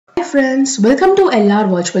friends, welcome to LR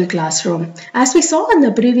Virtual Classroom. As we saw in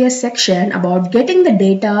the previous section about getting the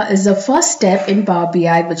data is the first step in Power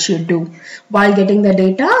BI which you do. While getting the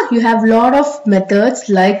data, you have a lot of methods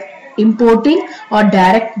like importing or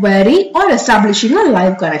direct query or establishing a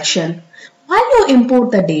live connection. While you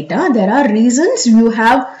import the data, there are reasons you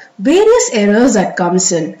have various errors that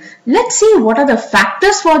comes in. Let's see what are the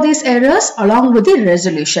factors for these errors along with the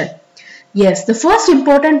resolution. Yes, the first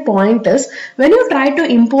important point is when you try to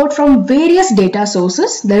import from various data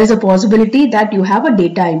sources, there is a possibility that you have a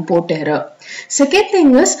data import error. Second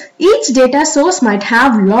thing is each data source might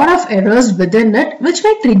have a lot of errors within it which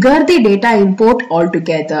may trigger the data import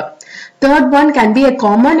altogether. Third one can be a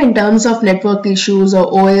common in terms of network issues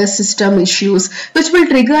or OS system issues which will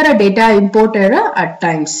trigger a data import error at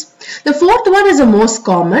times. The fourth one is the most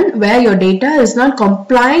common where your data is not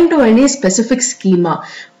complying to any specific schema.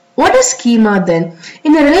 What is schema then?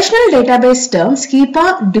 In a relational database term,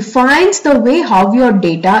 schema defines the way how your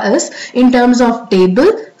data is in terms of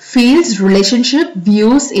table, fields, relationship,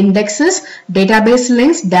 views, indexes, database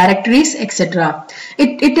links, directories, etc.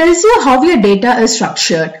 It tells you how your data is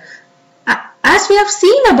structured. As we have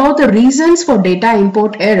seen about the reasons for data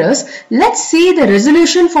import errors, let's see the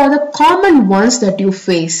resolution for the common ones that you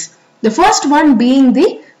face. The first one being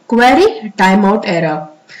the query timeout error.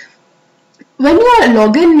 When you are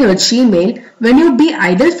logging in your Gmail, when you be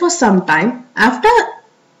idle for some time, after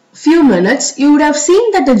few minutes, you would have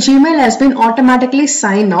seen that the Gmail has been automatically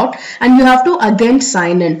signed out and you have to again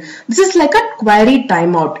sign in. This is like a query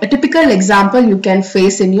timeout, a typical example you can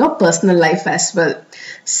face in your personal life as well.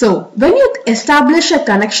 So, when you establish a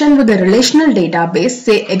connection with a relational database,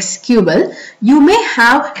 say SQL, you may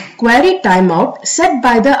have query timeout set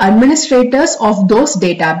by the administrators of those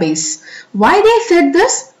database. Why they said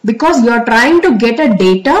this? Because you are trying to get a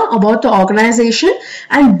data about the organization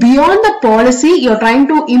and beyond the policy, you are trying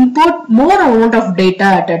to import more amount of data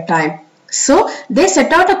at a time. So, they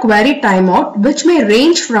set out a query timeout which may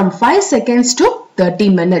range from 5 seconds to 30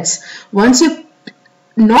 minutes. Once you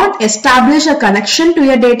not establish a connection to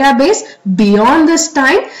your database beyond this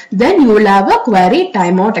time, then you will have a query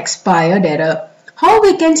timeout expired error. How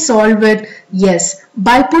we can solve it? Yes,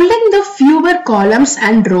 by pulling the fewer columns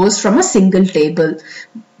and rows from a single table.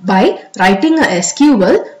 By writing a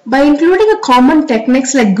SQL, by including a common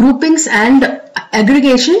techniques like groupings and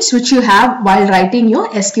aggregations which you have while writing your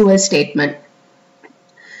SQL statement.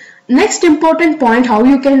 Next important point how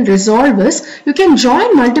you can resolve is you can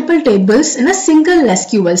join multiple tables in a single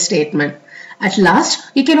SQL statement. At last,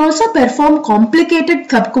 you can also perform complicated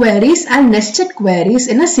subqueries and nested queries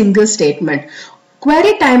in a single statement.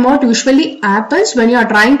 Query timeout usually happens when you are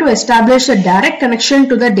trying to establish a direct connection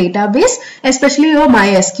to the database, especially your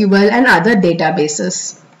MySQL and other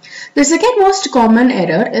databases. The second most common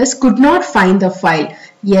error is could not find the file.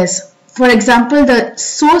 Yes, for example, the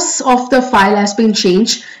source of the file has been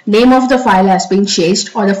changed, name of the file has been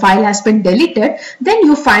changed, or the file has been deleted, then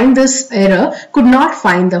you find this error, could not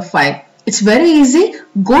find the file. It's very easy.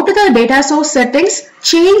 Go to the data source settings,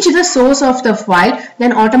 change the source of the file,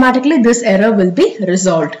 then automatically this error will be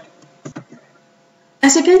resolved.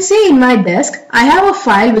 As you can see in my desk, I have a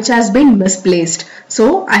file which has been misplaced.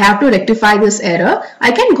 So I have to rectify this error.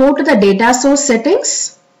 I can go to the data source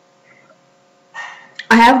settings.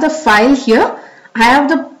 I have the file here. I have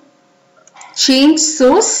the change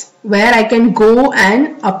source where I can go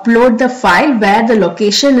and upload the file where the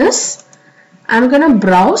location is. I'm going to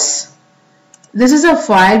browse. This is a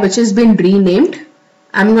file which has been renamed.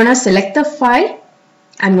 I'm going to select the file.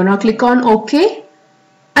 I'm going to click on OK.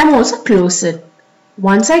 I'm also close it.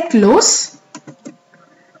 Once I close,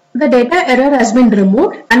 the data error has been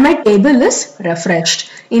removed and my table is refreshed.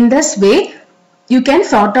 In this way, you can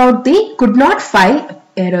sort out the could not find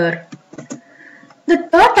error. The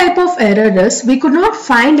third type of error is we could not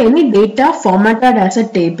find any data formatted as a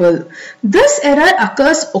table. This error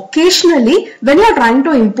occurs occasionally when you are trying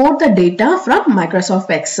to import the data from Microsoft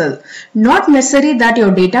Excel. Not necessary that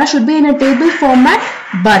your data should be in a table format,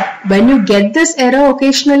 but when you get this error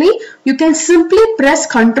occasionally, you can simply press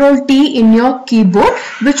Ctrl T in your keyboard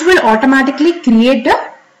which will automatically create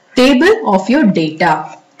a table of your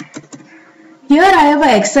data. Here I have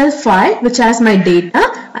an Excel file which has my data.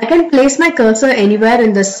 I can place my cursor anywhere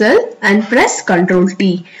in the cell and press Ctrl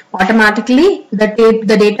T. Automatically the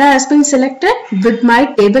data has been selected with my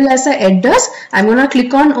table as a headers. I'm going to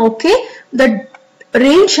click on OK. The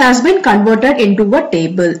range has been converted into a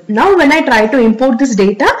table. Now when I try to import this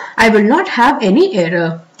data, I will not have any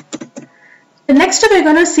error. The next we're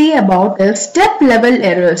going to see about is step level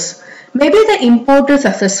errors. Maybe the import is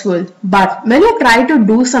successful, but when you try to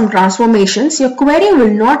do some transformations, your query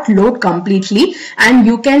will not load completely, and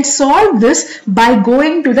you can solve this by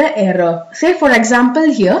going to the error. Say for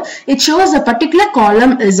example here, it shows a particular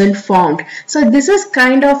column isn't found. So this is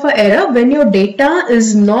kind of an error when your data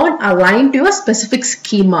is not aligned to a specific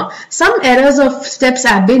schema. Some errors of steps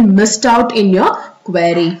have been missed out in your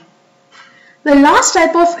query. The last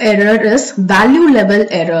type of error is value level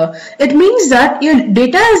error. It means that your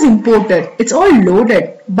data is imported, it's all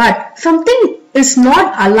loaded, but something is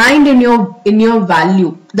not aligned in your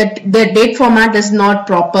value. That the date format is not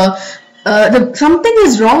proper. Something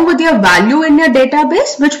is wrong with your value in your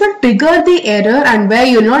database, which will trigger the error and where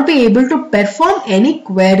you'll not be able to perform any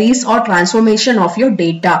queries or transformation of your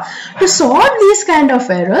data. To solve these kind of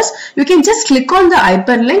errors, you can just click on the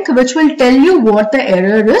hyperlink, which will tell you what the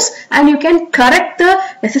error is, and you can correct the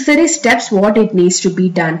necessary steps what it needs to be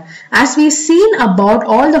done. As we've seen about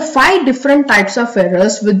all the 5 different types of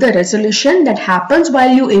errors with the resolution that happens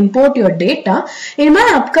while you import your data, in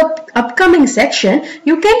my upcoming section,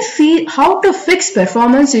 you can see how to fix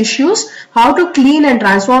performance issues, how to clean and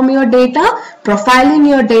transform your data, profiling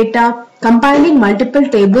your data, combining multiple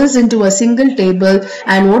tables into a single table,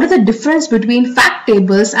 and what is the difference between fact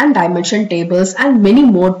tables and dimension tables, and many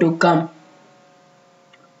more to come.